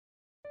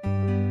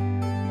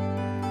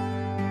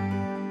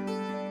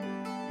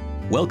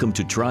Welcome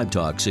to Tribe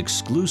Talk's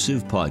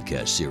exclusive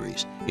podcast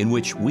series, in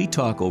which we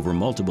talk over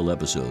multiple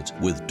episodes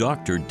with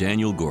Dr.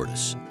 Daniel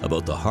Gordis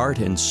about the heart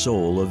and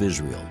soul of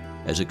Israel,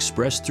 as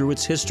expressed through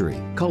its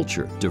history,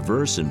 culture,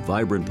 diverse and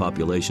vibrant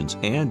populations,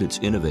 and its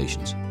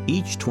innovations.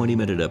 Each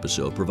 20-minute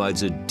episode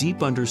provides a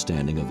deep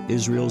understanding of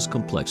Israel's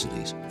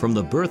complexities, from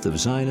the birth of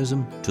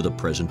Zionism to the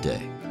present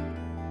day.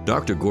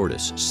 Dr.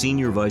 Gordis,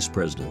 Senior Vice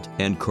President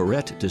and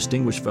Koret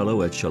Distinguished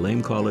Fellow at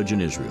Shalem College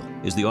in Israel,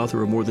 is the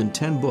author of more than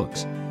 10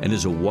 books and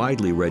is a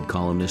widely read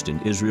columnist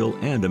in Israel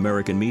and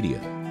American media.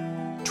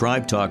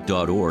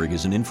 TribeTalk.org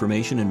is an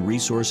information and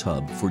resource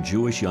hub for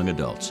Jewish young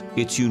adults.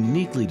 It's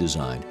uniquely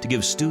designed to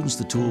give students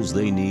the tools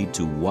they need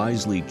to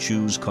wisely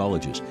choose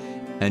colleges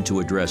and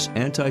to address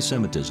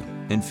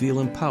anti-Semitism and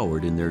feel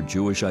empowered in their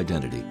Jewish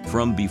identity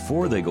from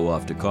before they go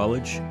off to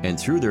college and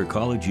through their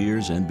college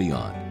years and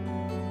beyond.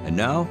 And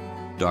now,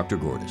 Dr.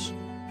 Gordis.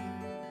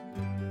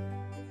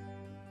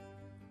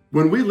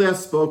 When we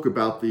last spoke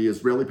about the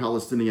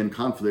Israeli-Palestinian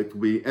conflict,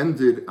 we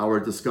ended our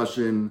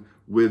discussion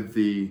with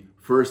the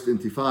First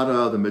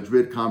Intifada, the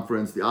Madrid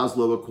Conference, the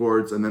Oslo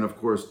Accords, and then, of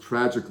course,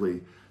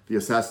 tragically, the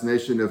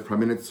assassination of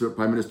Prime Minister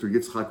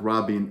Yitzhak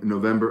Rabin in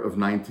November of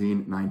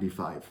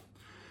 1995.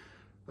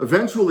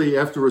 Eventually,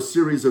 after a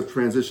series of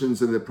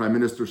transitions in the prime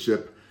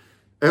ministership,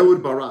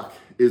 Ehud Barak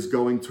is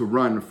going to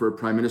run for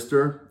prime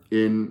minister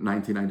in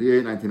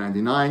 1998,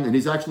 1999, and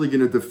he's actually going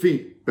to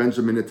defeat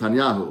Benjamin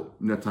Netanyahu.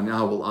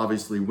 Netanyahu will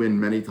obviously win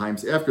many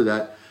times after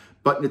that,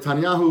 but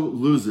Netanyahu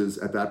loses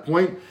at that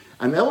point.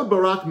 And Ehud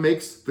Barak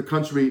makes the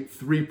country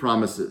three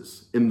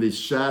promises in the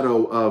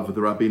shadow of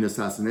the Rabin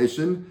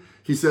assassination.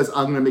 He says,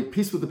 I'm going to make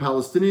peace with the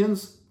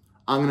Palestinians,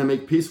 I'm going to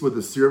make peace with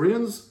the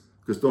Syrians,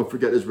 because don't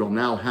forget Israel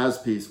now has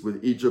peace with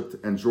Egypt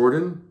and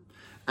Jordan,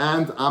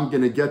 and I'm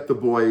going to get the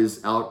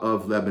boys out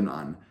of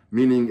Lebanon.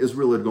 Meaning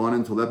Israel had gone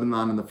into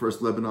Lebanon in the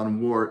first Lebanon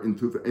War in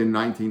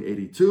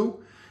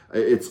 1982.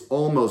 It's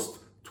almost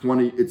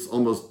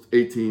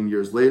 18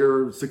 years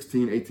later,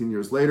 16, 18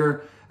 years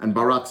later, and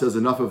Barak says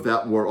enough of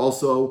that war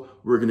also,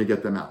 we're going to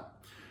get them out.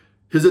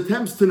 His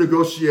attempts to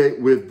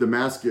negotiate with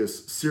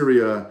Damascus,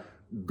 Syria,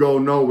 go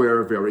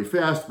nowhere very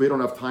fast. We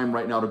don't have time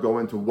right now to go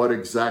into what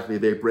exactly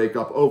they break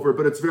up over,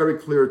 but it's very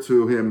clear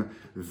to him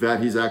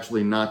that he's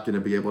actually not going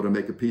to be able to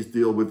make a peace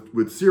deal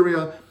with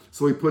Syria,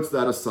 so he puts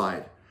that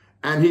aside.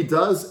 And he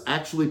does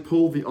actually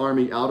pull the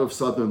army out of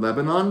southern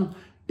Lebanon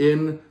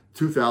in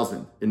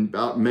 2000. In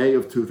about May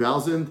of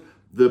 2000,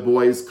 the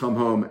boys come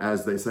home,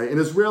 as they say. And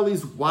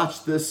Israelis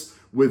watched this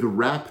with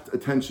rapt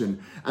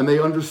attention. And they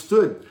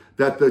understood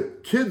that the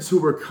kids who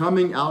were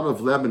coming out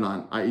of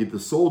Lebanon, i.e. the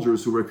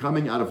soldiers who were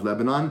coming out of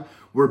Lebanon,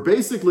 were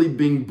basically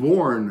being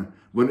born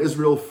when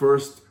Israel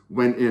first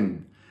went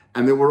in.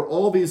 And there were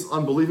all these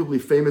unbelievably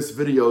famous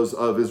videos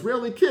of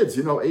Israeli kids,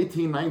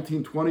 18,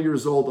 19, 20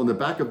 years old, on the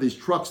back of these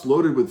trucks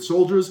loaded with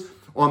soldiers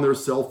on their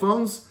cell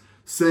phones,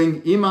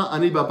 saying, Ima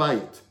ani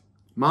babayit,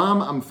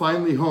 Mom, I'm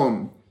finally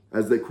home,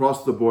 as they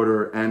crossed the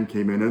border and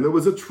came in. And there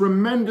was a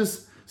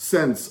tremendous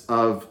sense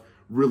of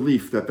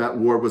relief that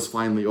war was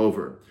finally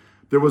over.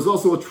 There was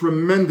also a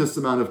tremendous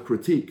amount of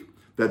critique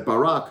that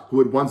Barak, who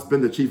had once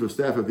been the chief of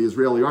staff of the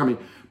Israeli army,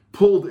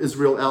 pulled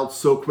Israel out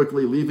so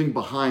quickly, leaving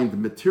behind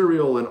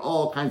material and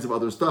all kinds of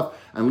other stuff,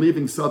 and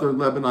leaving southern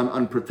Lebanon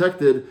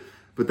unprotected.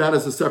 But that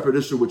is a separate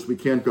issue which we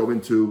can't go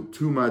into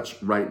too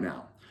much right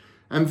now.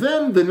 And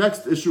then the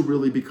next issue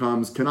really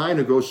becomes, can I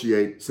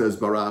negotiate, says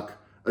Barak,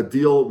 a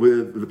deal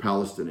with the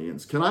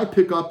Palestinians? Can I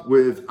pick up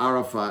with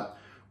Arafat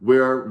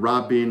where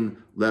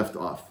Rabin left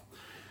off?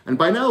 And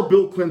by now,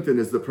 Bill Clinton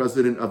is the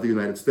president of the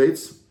United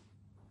States.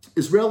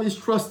 Israelis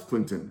trust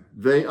Clinton.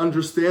 They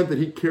understand that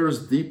he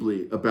cares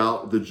deeply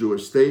about the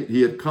Jewish state.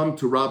 He had come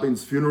to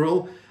Rabin's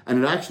funeral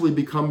and had actually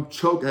become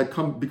choked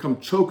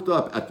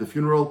up at the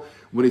funeral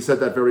when he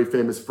said that very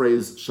famous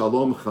phrase,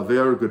 Shalom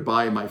Chaver,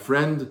 goodbye, my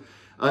friend.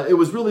 It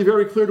was really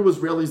very clear to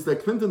Israelis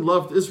that Clinton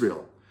loved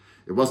Israel.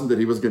 It wasn't that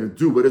he was going to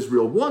do what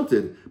Israel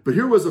wanted, but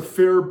here was a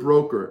fair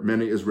broker,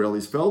 many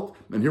Israelis felt.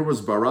 And here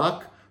was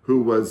Barak,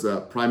 who was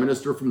a prime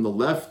minister from the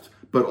left,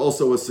 but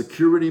also a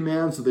security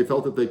man, so they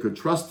felt that they could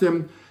trust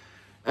him.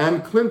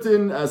 And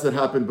Clinton, as had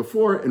happened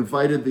before,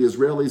 invited the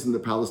Israelis and the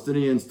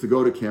Palestinians to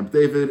go to Camp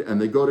David, and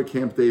they go to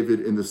Camp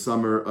David in the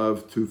summer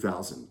of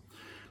 2000.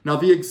 Now,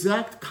 the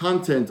exact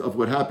content of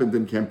what happened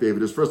in Camp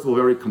David is, first of all,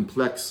 very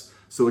complex.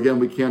 So again,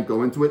 we can't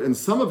go into it. And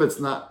some of it's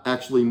not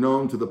actually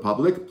known to the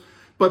public.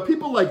 But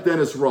people like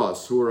Dennis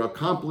Ross, who are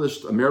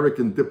accomplished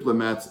American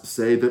diplomats,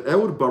 say that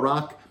Ehud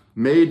Barak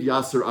made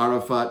Yasser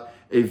Arafat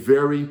a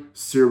very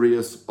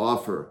serious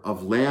offer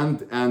of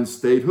land and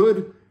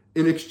statehood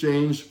in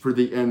exchange for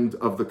the end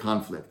of the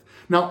conflict.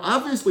 Now,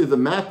 obviously, the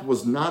map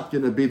was not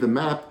going to be the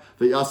map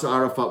that Yasser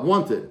Arafat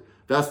wanted.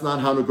 That's not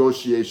how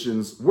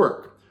negotiations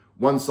work.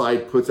 One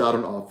side puts out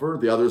an offer,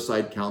 the other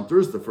side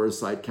counters, the first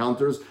side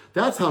counters.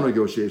 That's how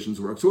negotiations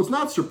work. So it's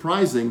not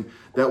surprising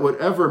that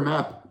whatever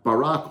map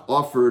Barak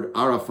offered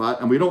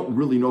Arafat, and we don't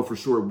really know for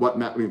sure what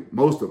map,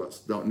 most of us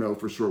don't know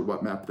for sure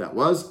what map that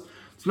was.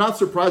 It's not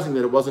surprising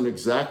that it wasn't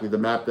exactly the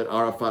map that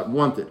Arafat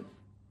wanted.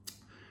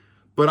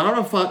 But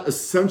Arafat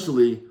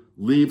essentially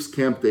leaves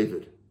Camp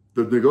David.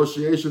 The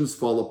negotiations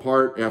fall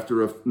apart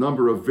after a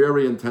number of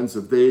very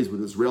intensive days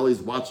with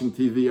Israelis watching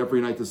TV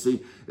every night to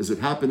see, is it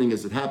happening,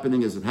 is it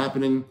happening, is it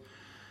happening?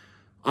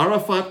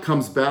 Arafat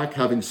comes back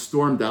having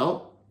stormed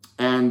out,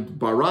 and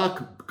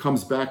Barak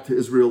comes back to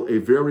Israel a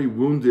very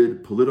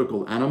wounded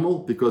political animal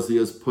because he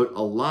has put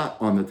a lot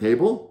on the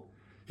table.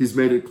 He's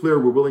made it clear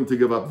we're willing to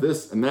give up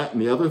this and that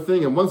and the other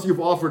thing. And once you've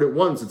offered it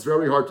once, it's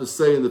very hard to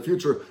say in the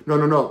future,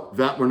 no,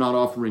 that we're not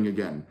offering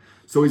again.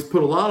 So he's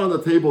put a lot on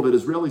the table that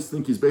Israelis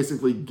think he's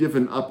basically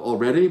given up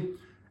already,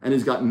 and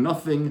he's got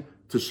nothing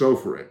to show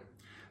for it.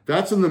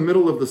 That's in the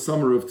middle of the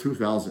summer of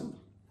 2000.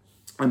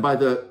 And by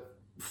the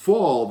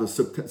fall, the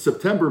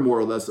September more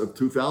or less of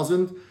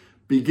 2000,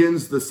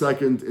 begins the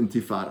Second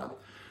Intifada.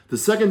 The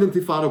Second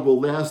Intifada will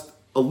last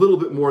a little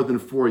bit more than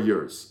 4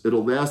 years.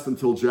 It'll last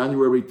until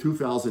January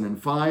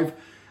 2005.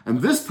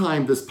 And this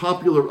time, this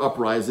popular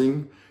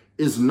uprising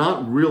is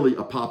not really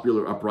a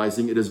popular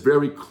uprising. It is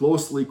very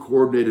closely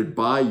coordinated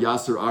by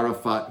Yasser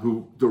Arafat,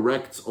 who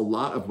directs a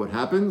lot of what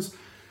happens.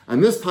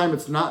 And this time,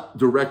 it's not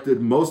directed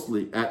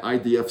mostly at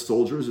IDF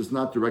soldiers. It's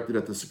not directed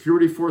at the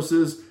security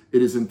forces.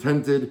 It is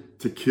intended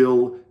to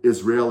kill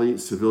Israeli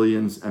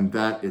civilians, and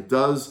that it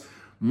does.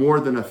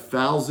 More than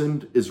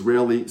 1,000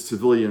 Israeli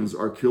civilians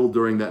are killed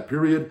during that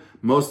period,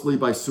 mostly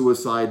by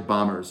suicide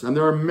bombers. And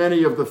there are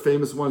many of the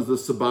famous ones, the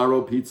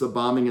Sbarro pizza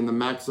bombing and the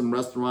Maxim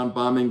restaurant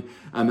bombing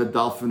and the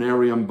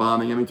Delphinarium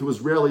bombing. I mean, to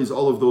Israelis,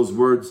 all of those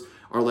words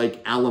are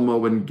like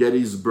Alamo and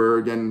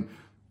Gettysburg, and,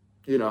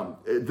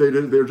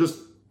 they're just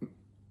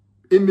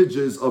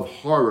images of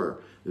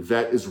horror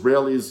that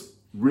Israelis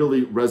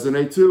really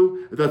resonate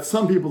to, that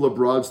some people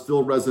abroad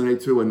still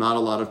resonate to, and not a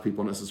lot of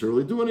people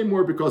necessarily do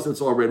anymore because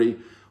it's already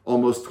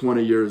almost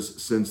 20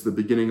 years since the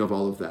beginning of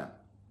all of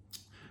that.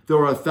 There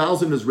are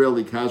 1,000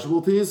 Israeli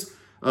casualties.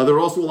 There are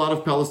also a lot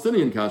of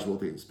Palestinian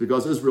casualties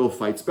because Israel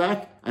fights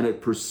back and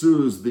it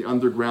pursues the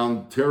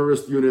underground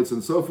terrorist units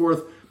and so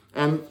forth.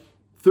 And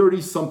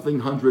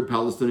 30-something hundred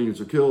Palestinians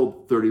are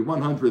killed,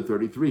 3,100,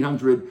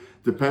 3,300,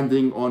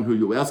 depending on who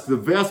you ask. The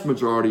vast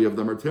majority of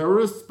them are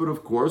terrorists, but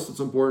of course, it's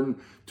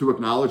important to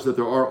acknowledge that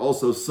there are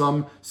also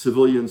some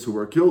civilians who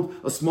were killed,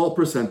 a small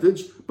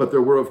percentage, but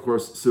there were, of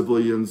course,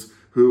 civilians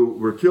who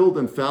were killed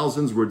and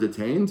thousands were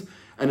detained.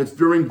 And it's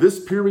during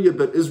this period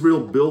that Israel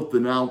built the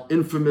now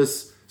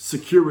infamous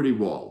security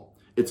wall.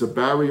 It's a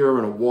barrier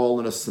and a wall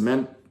and a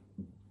cement,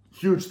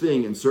 huge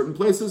thing in certain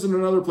places, and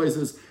in other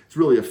places, it's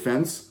really a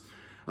fence.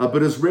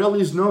 But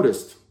Israelis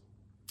noticed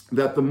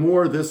that the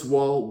more this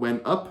wall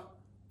went up,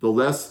 the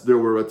less there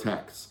were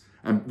attacks.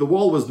 And the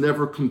wall was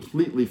never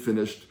completely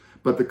finished,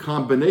 but the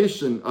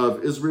combination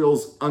of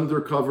Israel's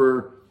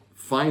undercover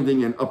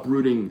finding and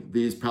uprooting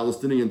these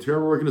Palestinian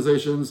terror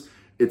organizations,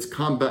 its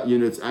combat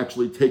units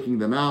actually taking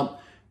them out,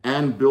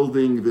 and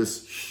building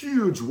this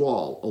huge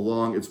wall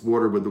along its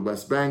border with the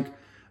West Bank,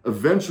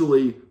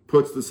 eventually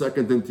puts the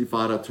Second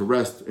Intifada to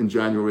rest in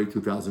January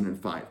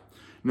 2005.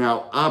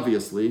 Now,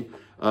 obviously,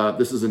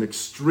 this is an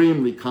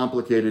extremely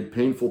complicated,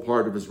 painful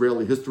part of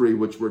Israeli history,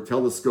 which we're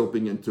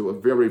telescoping into a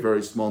very,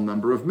 very small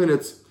number of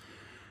minutes.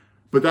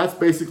 But that's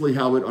basically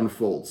how it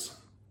unfolds.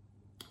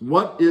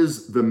 What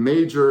is the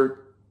major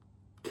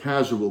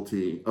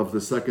casualty of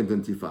the Second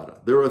Intifada?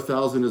 There are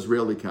 1,000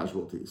 Israeli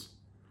casualties.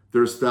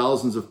 There's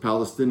thousands of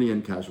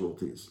Palestinian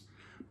casualties.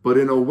 But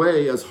in a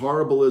way, as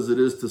horrible as it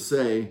is to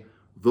say,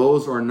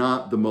 those are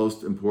not the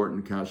most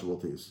important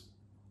casualties.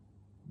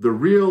 The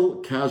real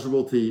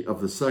casualty of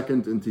the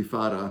Second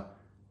Intifada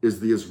is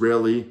the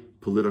Israeli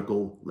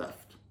political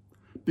left.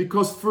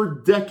 Because for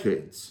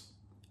decades,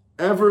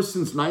 ever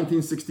since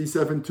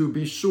 1967 to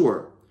be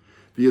sure,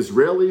 the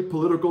Israeli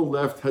political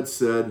left had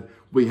said,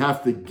 we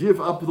have to give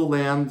up the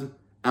land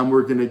and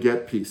we're going to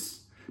get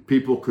peace.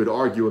 People could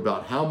argue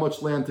about how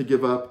much land to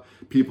give up.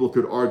 People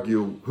could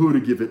argue who to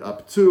give it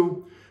up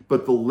to.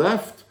 But the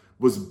left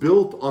was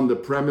built on the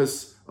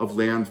premise of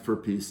land for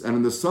peace. And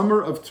in the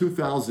summer of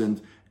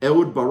 2000,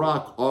 Ehud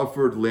Barak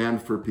offered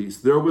land for peace.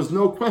 There was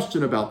no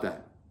question about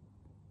that.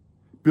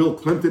 Bill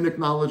Clinton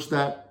acknowledged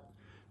that.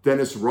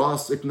 Dennis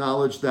Ross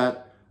acknowledged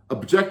that.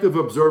 Objective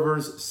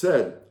observers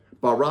said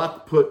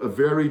Barak put a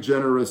very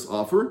generous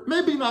offer,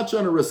 maybe not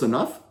generous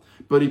enough,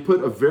 but he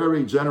put a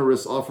very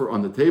generous offer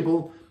on the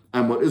table,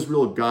 and what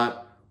Israel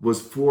got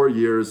was 4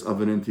 years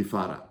of an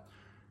intifada.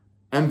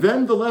 And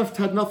then the left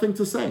had nothing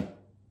to say.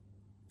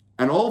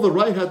 And all the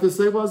right had to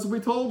say was,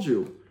 we told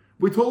you.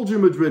 We told you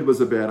Madrid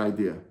was a bad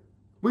idea.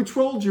 We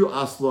told you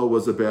Oslo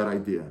was a bad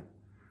idea.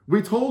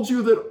 We told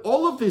you that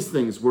all of these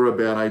things were a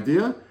bad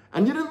idea,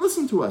 and you didn't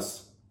listen to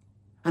us.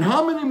 And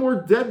how many more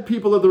dead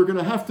people are there going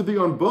to have to be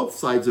on both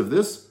sides of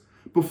this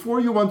before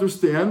you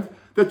understand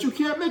that you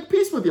can't make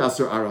peace with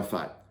Yasser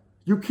Arafat?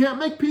 You can't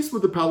make peace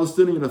with the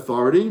Palestinian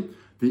Authority.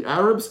 The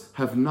Arabs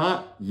have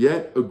not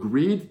yet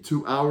agreed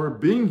to our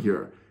being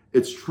here.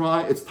 It's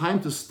time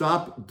to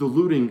stop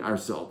deluding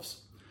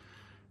ourselves.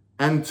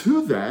 And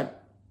to that,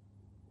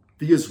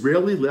 the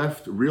Israeli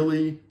left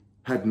really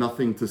had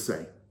nothing to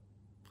say.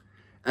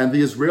 And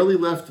the Israeli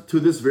left to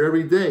this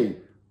very day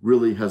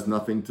really has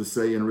nothing to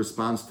say in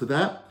response to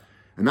that.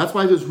 And that's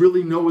why there's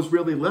really no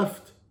Israeli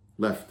left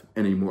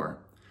anymore.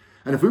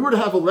 And if we were to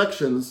have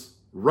elections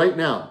right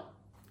now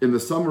in the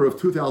summer of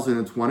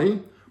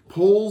 2020,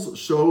 polls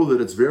show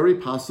that it's very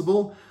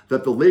possible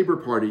that the Labor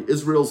Party,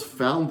 Israel's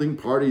founding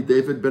party,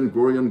 David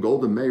Ben-Gurion,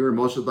 Golda Meir,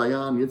 Moshe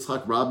Dayan,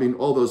 Yitzhak Rabin,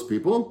 all those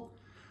people,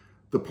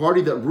 the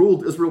party that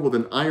ruled Israel with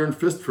an iron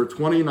fist for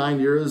 29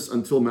 years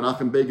until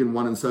Menachem Begin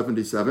won in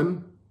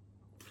 1977,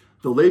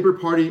 the Labor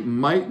Party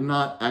might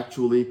not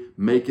actually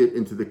make it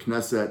into the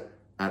Knesset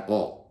at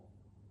all.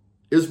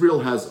 Israel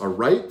has a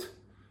right.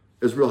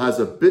 Israel has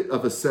a bit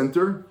of a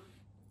center.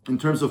 In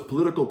terms of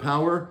political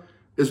power,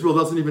 Israel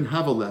doesn't even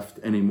have a left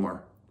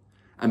anymore.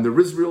 And the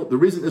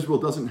reason Israel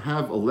doesn't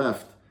have a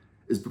left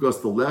is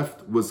because the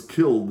left was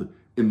killed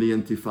in the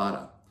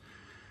Intifada.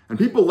 And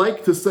people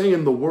like to say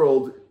in the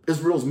world,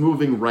 Israel's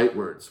moving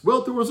rightwards.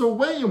 Well, there was a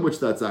way in which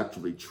that's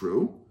actually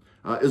true.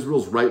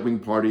 Israel's right-wing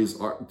parties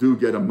do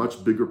get a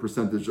much bigger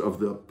percentage of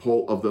the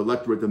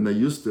electorate than they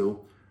used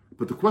to.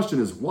 But the question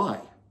is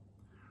why?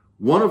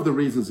 One of the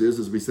reasons is,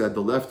 as we said,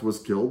 the left was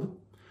killed.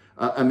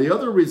 And the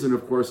other reason,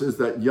 of course, is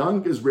that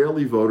young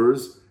Israeli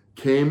voters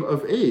came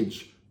of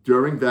age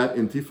during that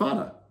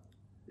Intifada.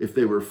 If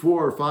they were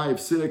 4, 5,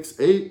 6,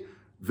 8,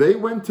 they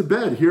went to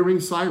bed hearing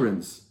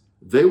sirens.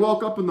 They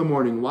woke up in the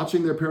morning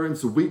watching their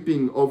parents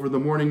weeping over the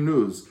morning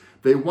news.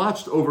 They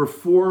watched over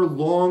 4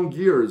 long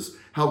years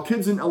how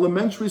kids in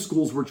elementary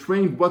schools were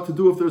trained what to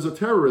do if there's a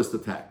terrorist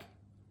attack.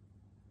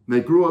 And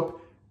they grew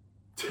up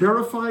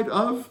terrified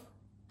of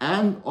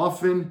and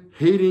often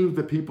hating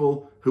the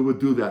people who would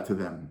do that to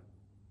them.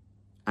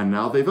 And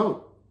now they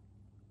vote.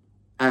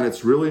 And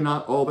it's really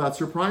not all that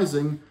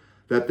surprising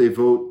that they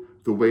vote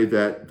the way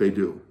that they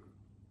do.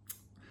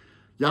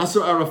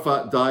 Yasser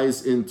Arafat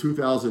dies in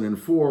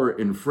 2004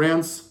 in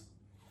France.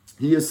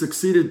 He is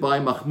succeeded by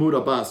Mahmoud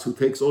Abbas, who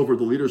takes over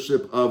the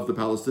leadership of the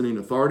Palestinian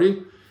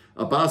Authority.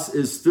 Abbas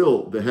is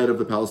still the head of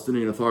the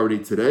Palestinian Authority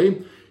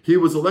today. He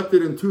was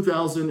elected in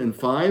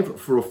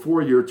 2005 for a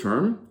 4-year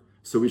term,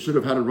 so he should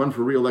have had a run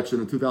for re-election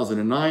in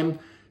 2009.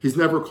 He's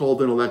never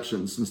called an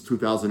election since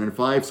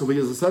 2005, so he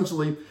is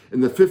essentially in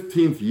the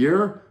 15th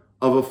year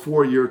of a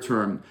 4-year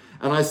term.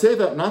 And I say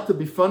that not to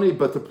be funny,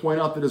 but to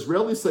point out that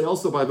Israelis say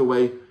also, by the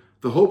way,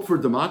 the hope for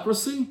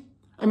democracy?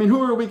 I mean,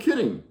 who are we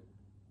kidding?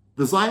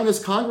 The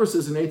Zionist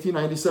Congresses in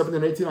 1897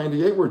 and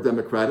 1898 were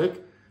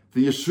democratic.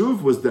 The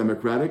Yishuv was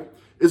democratic.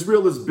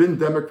 Israel has been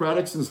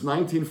democratic since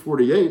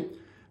 1948.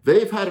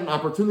 They've had an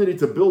opportunity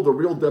to build a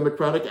real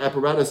democratic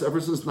apparatus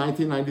ever since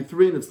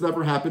 1993, and it's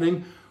never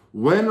happening.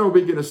 When are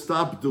we going to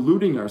stop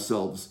deluding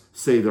ourselves,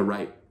 say the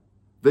right?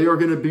 They are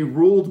going to be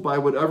ruled by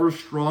whatever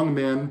strong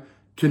man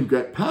can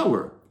get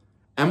power.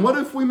 And what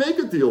if we make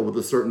a deal with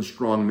a certain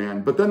strong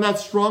man, but then that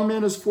strong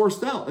man is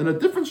forced out and a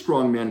different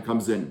strong man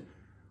comes in?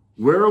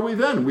 Where are we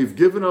then? We've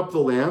given up the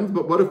land,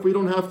 but what if we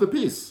don't have the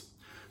peace?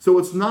 So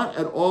it's not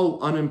at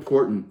all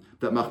unimportant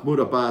that Mahmoud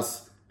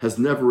Abbas has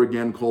never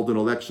again called an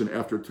election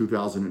after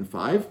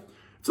 2005.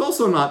 It's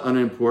also not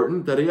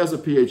unimportant that he has a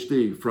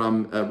PhD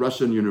from a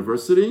Russian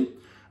university,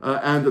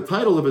 and the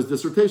title of his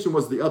dissertation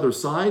was The Other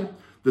Side,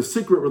 the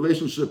secret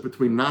relationship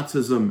between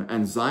Nazism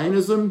and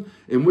Zionism,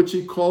 in which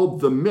he called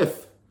the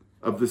myth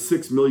of the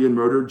 6 million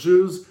murdered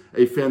Jews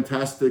a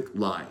fantastic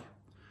lie.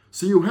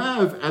 So you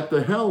have at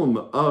the helm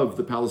of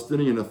the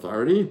Palestinian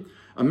Authority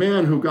a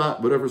man who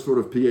got whatever sort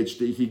of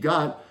PhD he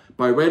got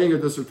by writing a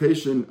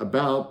dissertation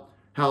about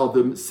how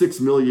the 6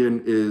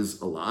 million is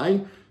a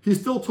lie. He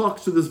still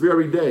talks to this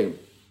very day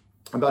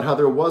about how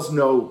there was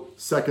no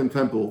second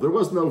temple. There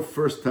was no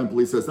first temple.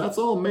 He says that's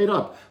all made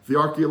up. The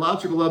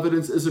archaeological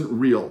evidence isn't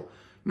real.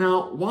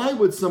 Now, why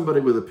would somebody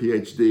with a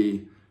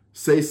PhD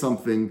say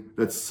something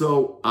that's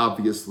so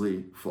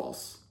obviously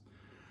false?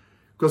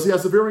 Because he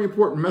has a very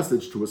important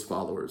message to his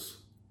followers.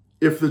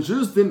 If the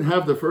Jews didn't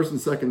have the first and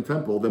second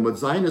temple, then what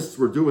Zionists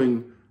were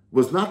doing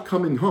was not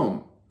coming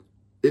home.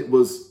 It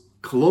was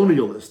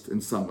colonialist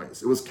in some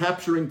ways. It was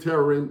capturing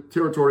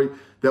territory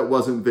that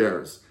wasn't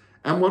theirs.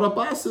 And what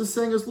Abbas is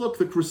saying is, look,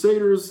 the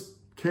Crusaders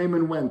came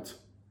and went.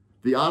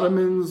 The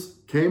Ottomans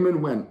came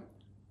and went.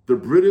 The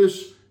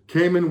British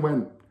came and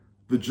went.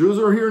 The Jews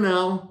are here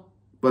now,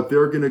 but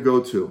they're going to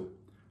go too.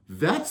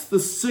 That's the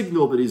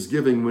signal that he's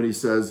giving when he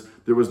says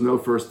there was no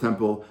first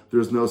temple,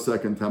 there's no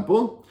second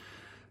temple.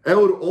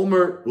 Ehud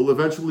Olmert will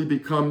eventually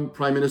become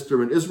prime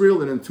minister in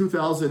Israel, and in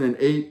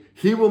 2008,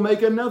 he will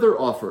make another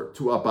offer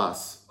to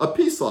Abbas, a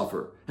peace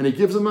offer, and he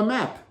gives him a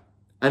map.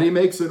 And he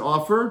makes an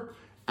offer,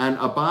 and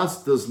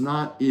Abbas does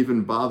not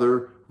even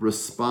bother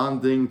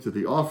responding to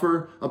the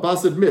offer.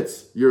 Abbas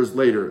admits years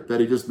later that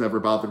he just never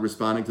bothered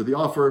responding to the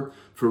offer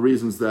for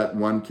reasons that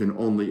one can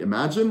only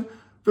imagine.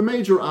 The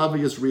major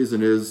obvious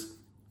reason is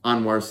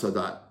Anwar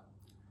Sadat.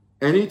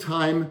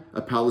 Anytime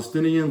a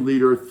Palestinian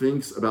leader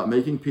thinks about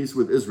making peace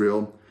with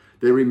Israel,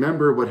 they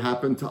remember what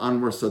happened to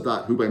Anwar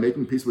Sadat, who by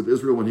making peace with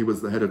Israel when he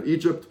was the head of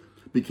Egypt,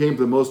 became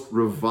the most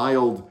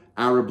reviled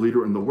Arab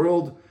leader in the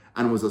world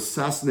and was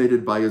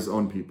assassinated by his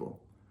own people.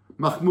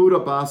 Mahmoud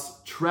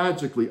Abbas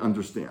tragically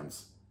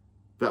understands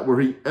that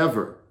were he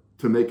ever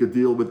to make a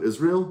deal with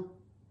Israel,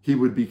 he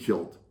would be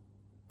killed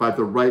by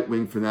the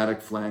right-wing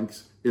fanatic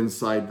flanks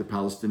inside the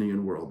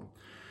Palestinian world.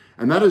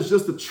 And that is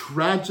just a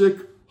tragic,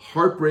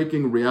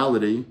 heartbreaking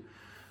reality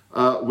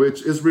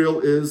which Israel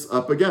is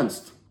up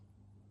against.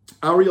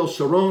 Ariel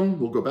Sharon,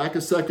 we'll go back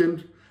a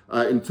second,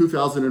 in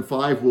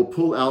 2005 will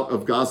pull out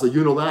of Gaza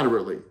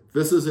unilaterally.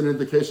 This is an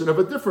indication of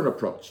a different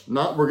approach.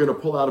 Not we're going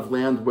to pull out of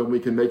land when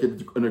we can make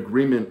an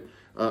agreement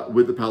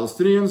with the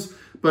Palestinians.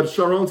 But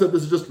Sharon said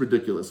this is just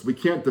ridiculous. We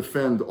can't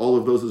defend all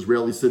of those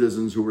Israeli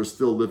citizens who are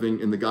still living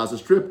in the Gaza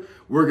Strip.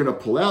 We're going to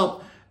pull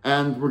out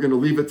and we're going to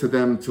leave it to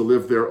them to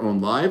live their own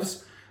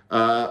lives.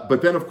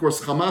 But then, of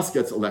course, Hamas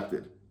gets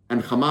elected.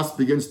 And Hamas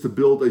begins to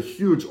build a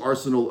huge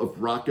arsenal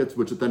of rockets,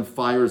 which it then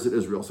fires at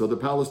Israel. So the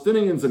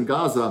Palestinians in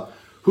Gaza,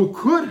 who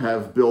could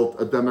have built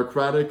a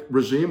democratic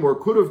regime or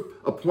could have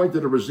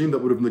appointed a regime that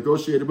would have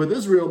negotiated with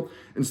Israel,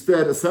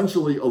 instead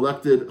essentially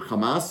elected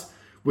Hamas,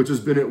 which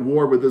has been at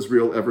war with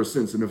Israel ever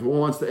since. And if one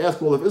wants to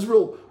ask, well, if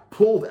Israel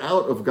pulled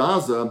out of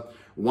Gaza,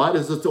 why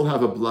does it still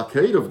have a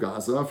blockade of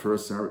Gaza? For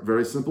a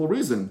very simple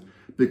reason,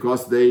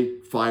 because they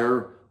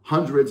fire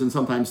hundreds and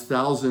sometimes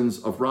thousands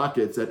of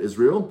rockets at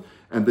Israel,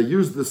 and they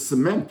use the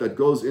cement that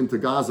goes into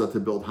Gaza to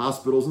build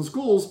hospitals and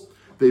schools.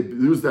 They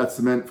use that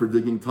cement for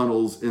digging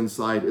tunnels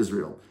inside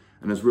Israel.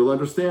 And Israel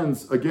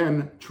understands,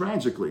 again,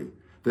 tragically,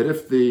 that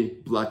if the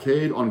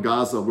blockade on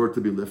Gaza were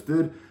to be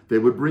lifted, they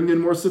would bring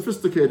in more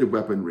sophisticated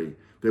weaponry.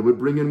 They would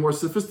bring in more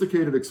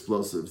sophisticated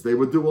explosives. They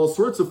would do all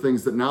sorts of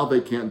things that now they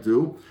can't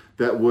do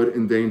that would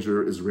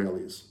endanger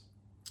Israelis.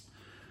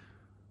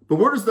 But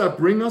where does that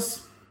bring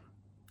us?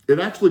 It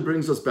actually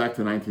brings us back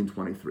to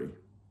 1923.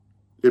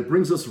 It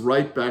brings us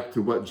right back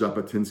to what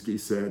Jabotinsky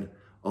said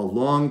a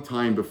long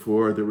time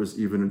before there was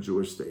even a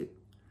Jewish state.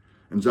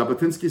 And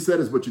Jabotinsky said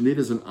is what you need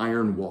is an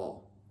iron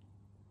wall.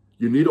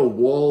 You need a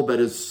wall that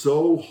is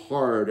so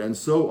hard and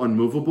so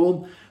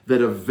unmovable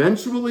that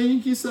eventually,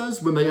 he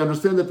says, when they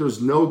understand that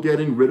there's no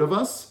getting rid of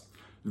us,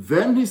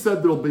 then he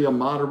said there'll be a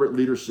moderate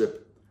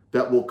leadership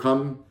that will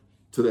come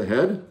to the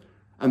head,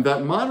 and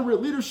that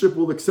moderate leadership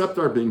will accept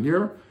our being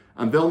here,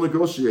 and they'll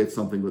negotiate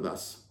something with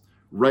us.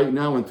 Right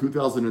now in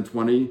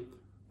 2020,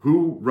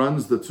 who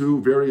runs the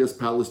two various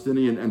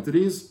Palestinian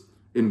entities?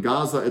 In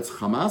Gaza, it's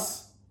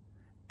Hamas,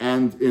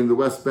 and in the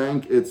West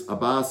Bank, it's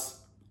Abbas,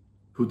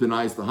 who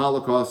denies the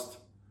Holocaust,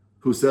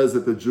 who says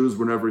that the Jews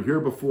were never here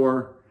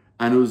before,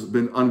 and who's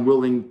been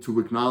unwilling to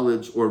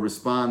acknowledge or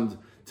respond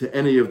to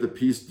any of the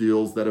peace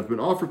deals that have been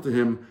offered to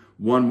him,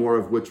 one more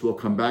of which we'll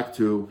come back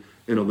to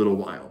in a little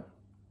while.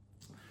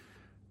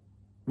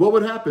 What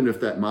would happen if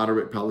that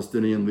moderate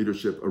Palestinian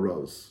leadership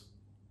arose?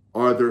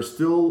 Are there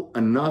still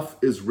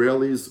enough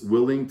Israelis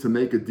willing to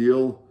make a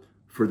deal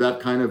for that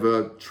kind of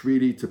a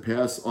treaty to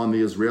pass on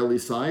the Israeli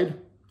side?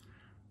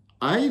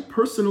 I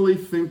personally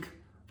think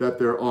that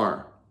there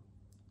are.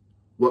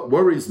 What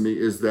worries me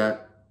is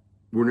that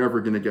we're never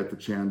going to get the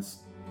chance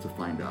to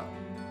find out.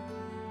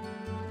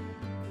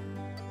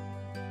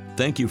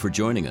 Thank you for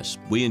joining us.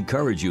 We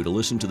encourage you to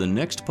listen to the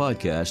next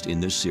podcast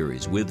in this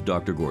series with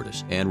Dr.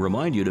 Gordis and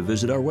remind you to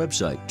visit our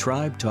website,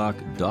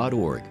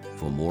 tribetalk.org,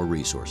 for more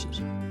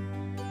resources.